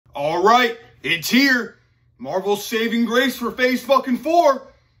All right, it's here. Marvel's saving grace for Phase fucking 4.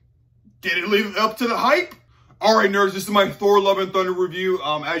 Did it live up to the hype? All right, nerds, this is my Thor Love and Thunder review.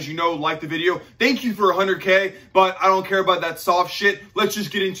 As you know, like the video. Thank you for 100K, but I don't care about that soft shit. Let's just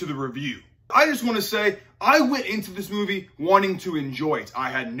get into the review. I just want to say, I went into this movie wanting to enjoy it.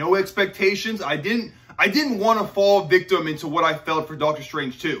 I had no expectations. I didn't want to fall victim into what I felt for Doctor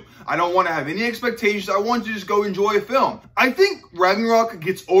Strange 2. I don't want to have any expectations. I want to just go enjoy a film. I think Ragnarok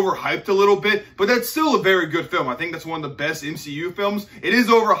gets overhyped a little bit, but that's still a very good film. I think that's one of the best MCU films. It is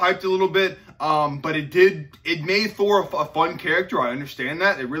overhyped a little bit, but it made Thor a fun character. I understand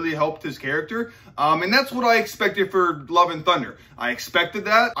that. It really helped his character. And that's what I expected for Love and Thunder. I expected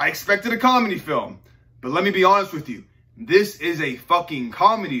that. I expected a comedy film. But let me be honest with you. This is a fucking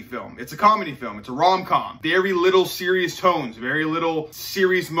comedy film. It's a comedy film. It's a rom-com. Very little serious tones, very little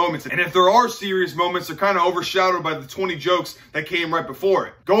serious moments. And if there are serious moments, they're kind of overshadowed by the 20 jokes that came right before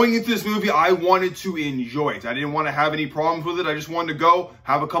it. Going into this movie, I wanted to enjoy it. I didn't want to have any problems with it. I just wanted to go,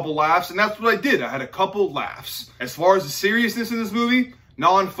 have a couple laughs, and that's what I did. I had a couple laughs. As far as the seriousness in this movie,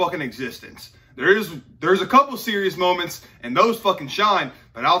 non-fucking existent. There's a couple serious moments, and those fucking shine,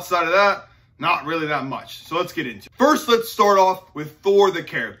 but outside of that, not really that much. So let's get into it. First, let's start off with Thor the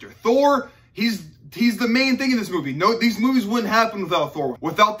character. Thor, he's the main thing in this movie. No, these movies wouldn't happen without Thor.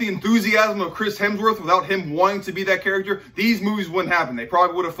 Without the enthusiasm of Chris Hemsworth, without him wanting to be that character, these movies wouldn't happen. They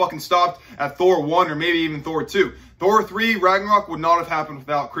probably would have fucking stopped at Thor 1 or maybe even Thor 2. Thor 3, Ragnarok would not have happened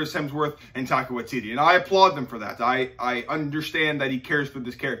without Chris Hemsworth and Taika Waititi. And I applaud them for that. I understand that he cares for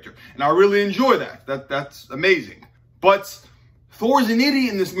this character. And I really enjoy that. That's amazing. But Thor's an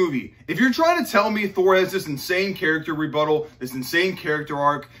idiot in this movie. If you're trying to tell me Thor has this insane character rebuttal, this insane character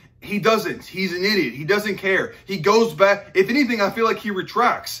arc, he doesn't. He's an idiot. He doesn't care. He goes back. If anything, I feel like he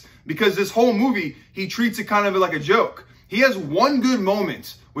retracts because this whole movie, he treats it kind of like a joke. He has one good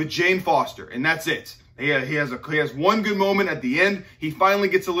moment with Jane Foster, and that's it. He has one good moment at the end. He finally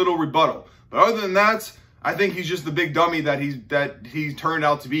gets a little rebuttal. But other than that, I think he's just the big dummy that he's turned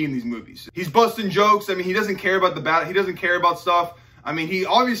out to be in these movies. He's busting jokes. I mean, he doesn't care about the battle. He doesn't care about stuff. I mean, he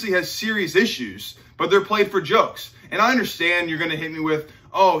obviously has serious issues, but they're played for jokes. And I understand you're going to hit me with,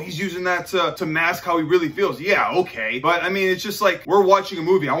 oh, he's using that to mask how he really feels. Yeah, okay. But I mean, it's just like, we're watching a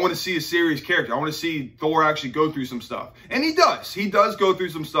movie. I want to see a serious character. I want to see Thor actually go through some stuff. And he does. He does go through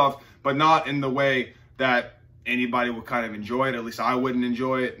some stuff, but not in the way that anybody would kind of enjoy it. At least I wouldn't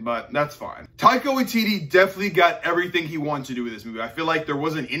enjoy it, but that's fine. Taika Waititi definitely got everything he wanted to do with this movie. I feel like there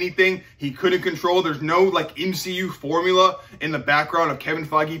wasn't anything he couldn't control. There's no like MCU formula in the background of Kevin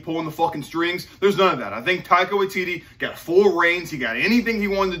Feige pulling the fucking strings. There's none of that. I think Taika Waititi got full reins. He got anything he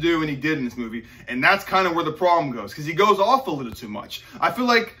wanted to do and he did in this movie. And that's kind of where the problem goes because he goes off a little too much. I feel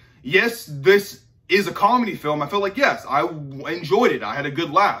like, yes, this is a comedy film. I feel like, yes, I enjoyed it. I had a good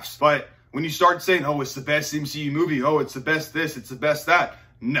laughs, but when you start saying, oh, it's the best MCU movie, oh, it's the best this, it's the best that.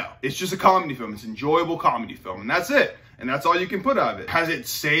 No, it's just a comedy film. It's an enjoyable comedy film, and that's it. And that's all you can put out of it. Has it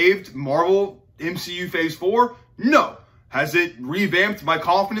saved Marvel MCU Phase 4? No. Has it revamped my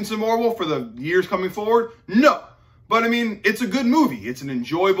confidence in Marvel for the years coming forward? No. But I mean, it's a good movie. It's an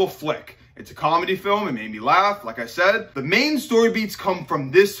enjoyable flick. It's a comedy film. It made me laugh, like I said. The main story beats come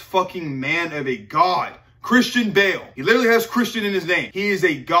from this fucking man of a god, Christian Bale. He literally has Christian in his name. He is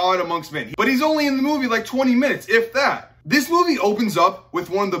a god amongst men. But he's only in the movie like 20 minutes, if that. This movie opens up with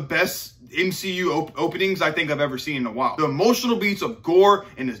one of the best MCU openings I think I've ever seen in a while. The emotional beats of Gore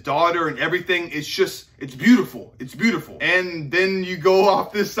and his daughter and everything, it's beautiful. It's beautiful. And then you go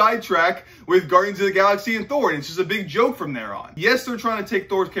off this sidetrack with Guardians of the Galaxy and Thor, and it's just a big joke from there on. Yes, they're trying to take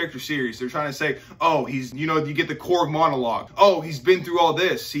Thor's character serious. They're trying to say, oh, he's, you know, you get the Korg monologue. Oh, he's been through all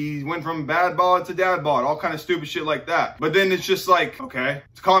this. He went from bad bod to dad bod, all kind of stupid shit like that. But then it's just like, okay,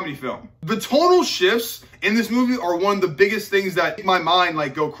 it's a comedy film. The tonal shifts in this movie are one of the biggest things that make my mind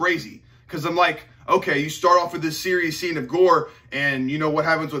like go crazy. Because I'm like, okay, you start off with this serious scene of Gore, and you know what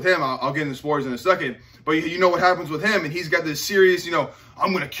happens with him. I'll get into spoilers in a second. But you know what happens with him, and he's got this serious, you know,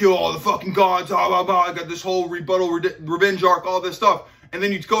 I'm going to kill all the fucking gods, blah, blah, blah. I got this whole rebuttal, revenge arc, all this stuff. And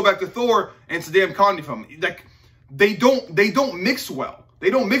then you go back to Thor, and it's a damn comedy film. Like, they don't mix well.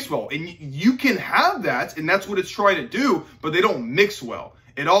 They don't mix well. And you can have that, and that's what it's trying to do, but they don't mix well.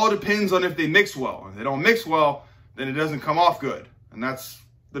 It all depends on if they mix well. If they don't mix well, then it doesn't come off good. And that's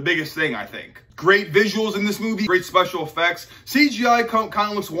the biggest thing, I think. Great visuals in this movie, great special effects. CGI kind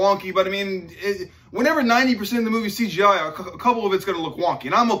of looks wonky, but I mean, whenever 90% of the movie CGI, a couple of it's going to look wonky,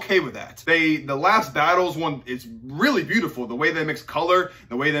 and I'm okay with that. The last battles one, it's really beautiful. The way they mix color,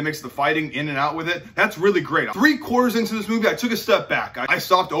 the way they mix the fighting in and out with it, that's really great. 3/4 into this movie, I took a step back. I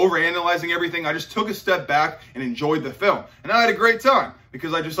stopped overanalyzing everything. I just took a step back and enjoyed the film. And I had a great time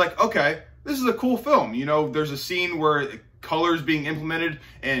because I just like, okay, this is a cool film. You know, there's a scene where color's being implemented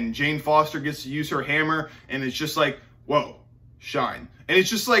and Jane Foster gets to use her hammer, and it's just like, whoa, shine. And it's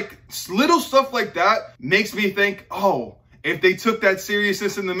just like little stuff like that makes me think, oh, if they took that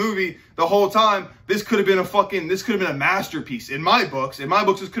seriousness in the movie the whole time, this could have been a masterpiece. In my books,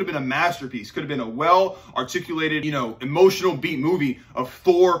 this could have been a masterpiece. Could have been a well-articulated, you know, emotional beat movie of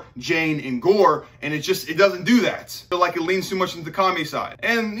Thor, Jane, and gore, and it doesn't do that. I feel like it leans too much into the comedy side.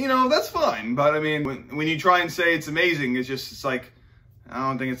 And, you know, that's fine, but I mean, when you try and say it's amazing, it's like, I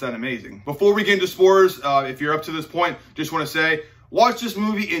don't think it's that amazing. Before we get into spoilers, if you're up to this point, just want to say, watch this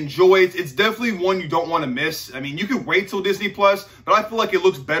movie, enjoy it. It's definitely one you don't want to miss. I mean, you could wait till Disney Plus, but I feel like it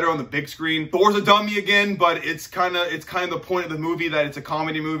looks better on the big screen. Thor's a dummy again, but it's kind of the point of the movie that it's a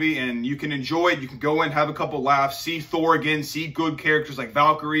comedy movie and you can enjoy it. You can go in, have a couple laughs, see Thor again, see good characters like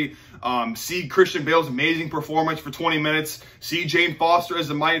Valkyrie, see Christian Bale's amazing performance for 20 minutes, see Jane Foster as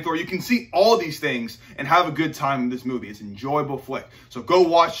the mighty Thor. You can see all these things and have a good time in this movie. It's an enjoyable flick. So go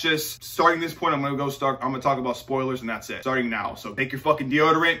watch this. Starting this point, I'm going to talk about spoilers, and that's it. Starting now. So take your fucking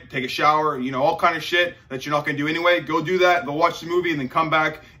deodorant, take a shower, you know, all kind of shit that you're not going to do anyway. Go do that. Go watch the movie and then come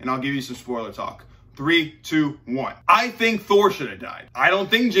back and I'll give you some spoiler talk. 3, 2, 1. I think Thor should have died. I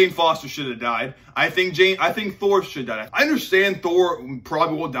don't think Jane Foster should have died. I think Thor should die. I understand Thor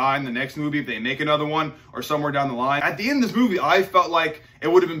probably will die in the next movie if they make another one or somewhere down the line. At the end of this movie, I felt like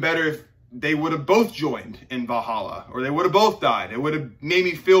it would have been better if they would have both joined in Valhalla, or they would have both died. It would have made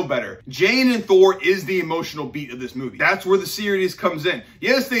me feel better. Jane and Thor is the emotional beat of this movie. That's where the seriousness comes in.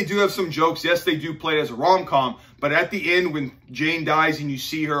 Yes, they do have some jokes. Yes, they do play it as a rom-com, but at the end, when Jane dies and you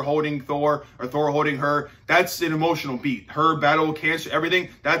see her holding Thor, or Thor holding her, that's an emotional beat. Her battle with cancer, everything,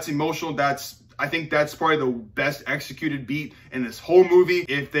 that's emotional. I think that's probably the best executed beat in this whole movie.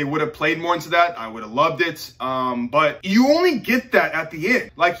 If they would have played more into that, I would have loved it. But you only get that at the end.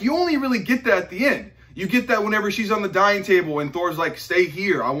 Like, you only really get that at the end. You get that whenever she's on the dying table and Thor's like, stay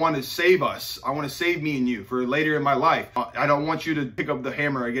here. I want to save us. I want to save me and you for later in my life. I don't want you to pick up the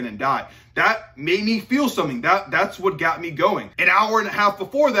hammer again and die. That made me feel something. That's what got me going. An hour and a half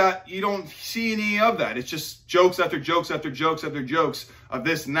before that, you don't see any of that. It's just jokes after jokes after jokes after jokes of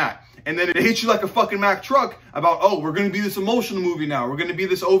this and that. And then it hits you like a fucking Mack truck about, oh, we're going to be this emotional movie now. We're going to be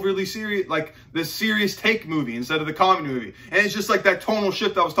this overly serious, like this serious take movie instead of the comedy movie. And it's just like that tonal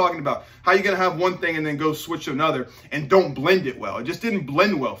shift I was talking about. How you going to have one thing and then go switch to another and don't blend it well. It just didn't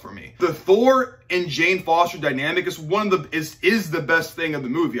blend well for me. The Thor and Jane Foster dynamic is is the best thing of the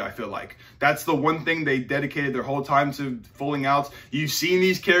movie, I feel like. That's the one thing they dedicated their whole time to fulling out. You've seen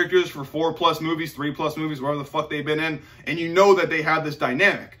these characters for 4+ movies, 3+ movies, wherever the fuck they've been in, and you know that they have this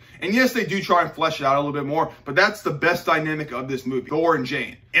dynamic. And yes, they do try and flesh it out a little bit more, but that's the best dynamic of this movie, Thor and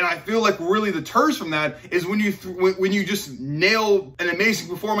Jane. And I feel like really the turns from that is when you just nail an amazing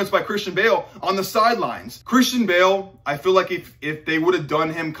performance by Christian Bale on the sidelines. Christian Bale, I feel like if they would have done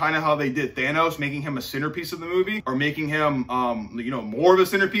him kind of how they did Thanos, making him a centerpiece of the movie, or making him, you know, more of a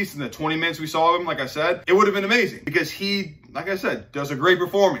centerpiece in the 20 minutes we saw of him, like I said, it would have been amazing because he, like I said, does a great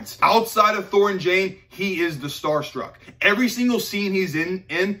performance. Outside of Thor and Jane, he is the starstruck. Every single scene he's in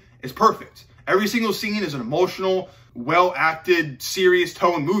is perfect. Every single scene is an emotional, well-acted, serious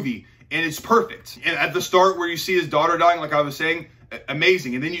tone movie, and it's perfect. And at the start where you see his daughter dying, like I was saying,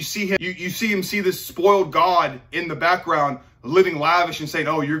 amazing. And then you see him, you see him see this spoiled god in the background, living lavish and saying,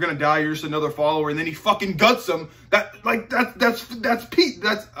 oh, you're gonna die, you're just another follower, and then he fucking guts him. That's peak.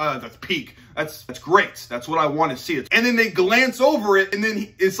 That's peak. That's great. That's what I want to see. And then they glance over it, and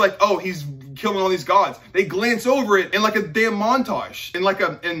then it's like, oh, he's killing all these gods. They glance over it in like a damn montage,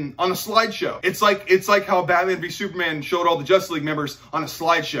 on a slideshow. It's like how Batman v Superman showed all the Justice League members on a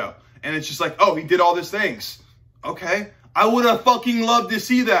slideshow, and it's just like, oh, he did all these things. Okay, I would have fucking loved to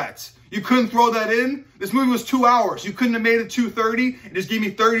see that. You couldn't throw that in? This movie was 2 hours. You couldn't have made it 2:30 and just gave me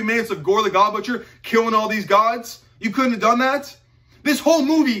 30 minutes of Gore the God Butcher killing all these gods? You couldn't have done that? This whole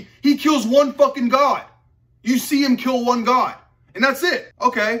movie, he kills one fucking god. You see him kill one god. And that's it.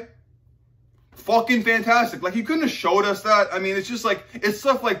 Okay. Fucking fantastic. Like, you couldn't have showed us that. I mean, it's just like, it's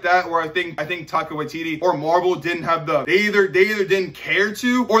stuff like that where I think Taika Waititi or Marvel didn't have they either didn't care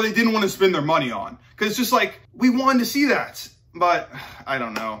to, or they didn't want to spend their money on. Because it's just like, we wanted to see that. But I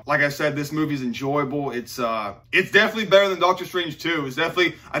don't know. Like I said, this movie's enjoyable. It's definitely better than Doctor Strange 2. It's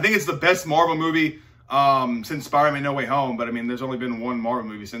definitely, I think it's the best Marvel movie since Spider-Man No Way Home, but I mean, there's only been one Marvel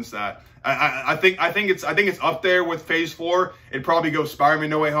movie since that. I think it's up there with Phase 4. It'd probably go Spider-Man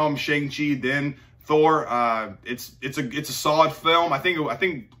No Way Home, Shang-Chi, then Thor. It's a solid film. I think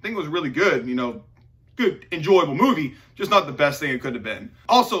it was really good. You know, good, enjoyable movie, just not the best thing it could have been.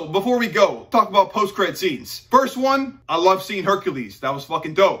 Also, before we go, talk about post-credit scenes. First one, I love seeing Hercules. That was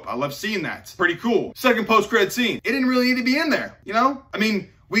fucking dope. I love seeing that. Pretty cool. Second post-credit scene, it didn't really need to be in there, you know? I mean,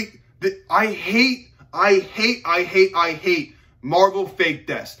 I hate Marvel fake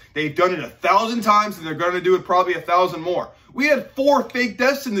deaths. They've done it 1,000 times, and they're gonna do it probably 1,000 more. We had 4 fake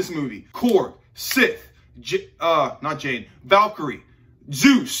deaths in this movie. Korg, Sith, not Jane, Valkyrie,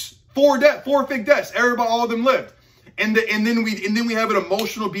 Zeus. 4 fake deaths. Everybody, all of them lived. And then we have an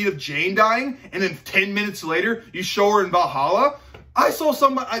emotional beat of Jane dying, and then 10 minutes later, you show her in Valhalla. I saw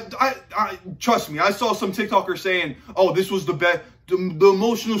somebody, trust me, I saw some TikToker saying, "Oh, this was the best. The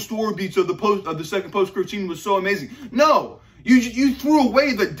emotional story beats of the second post-credit scene was so amazing." No. You threw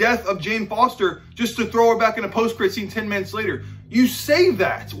away the death of Jane Foster just to throw her back in a post-credit scene 10 minutes later. You save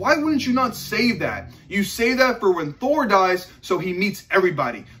that. Why wouldn't you not save that? You save that for when Thor dies, so he meets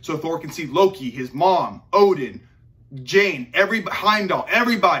everybody. So Thor can see Loki, his mom, Odin, Jane, Heimdall,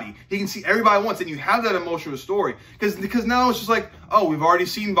 everybody. He can see everybody at once, and you have that emotional story. Because now it's just like, oh, we've already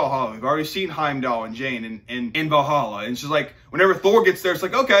seen Valhalla. We've already seen Heimdall and Jane in Valhalla. And it's just like, whenever Thor gets there, it's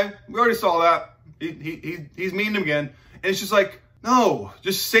like, okay, we already saw that. He's meeting him again. And it's just like, no,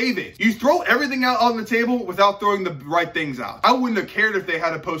 just save it. You throw everything out on the table without throwing the right things out. I wouldn't have cared if they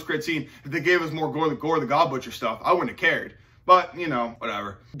had a post-credit scene, if they gave us more Gore the God Butcher stuff. I wouldn't have cared. But, you know,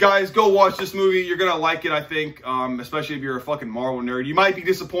 whatever. Guys, go watch this movie. You're going to like it, I think, especially if you're a fucking Marvel nerd. You might be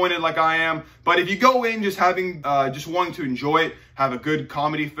disappointed like I am, but if you go in just wanting to enjoy it, have a good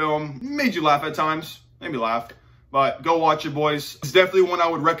comedy film, made you laugh at times, made me laugh, but go watch it, boys. It's definitely one I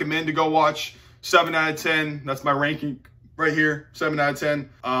would recommend to go watch. 7 out of 10. That's my ranking right here, 7 out of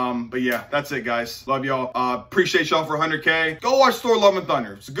 10. But yeah, that's it, guys. Love y'all. Appreciate y'all for 100K. Go watch Thor: Love and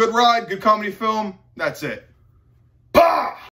Thunder. It's a good ride, good comedy film. That's it.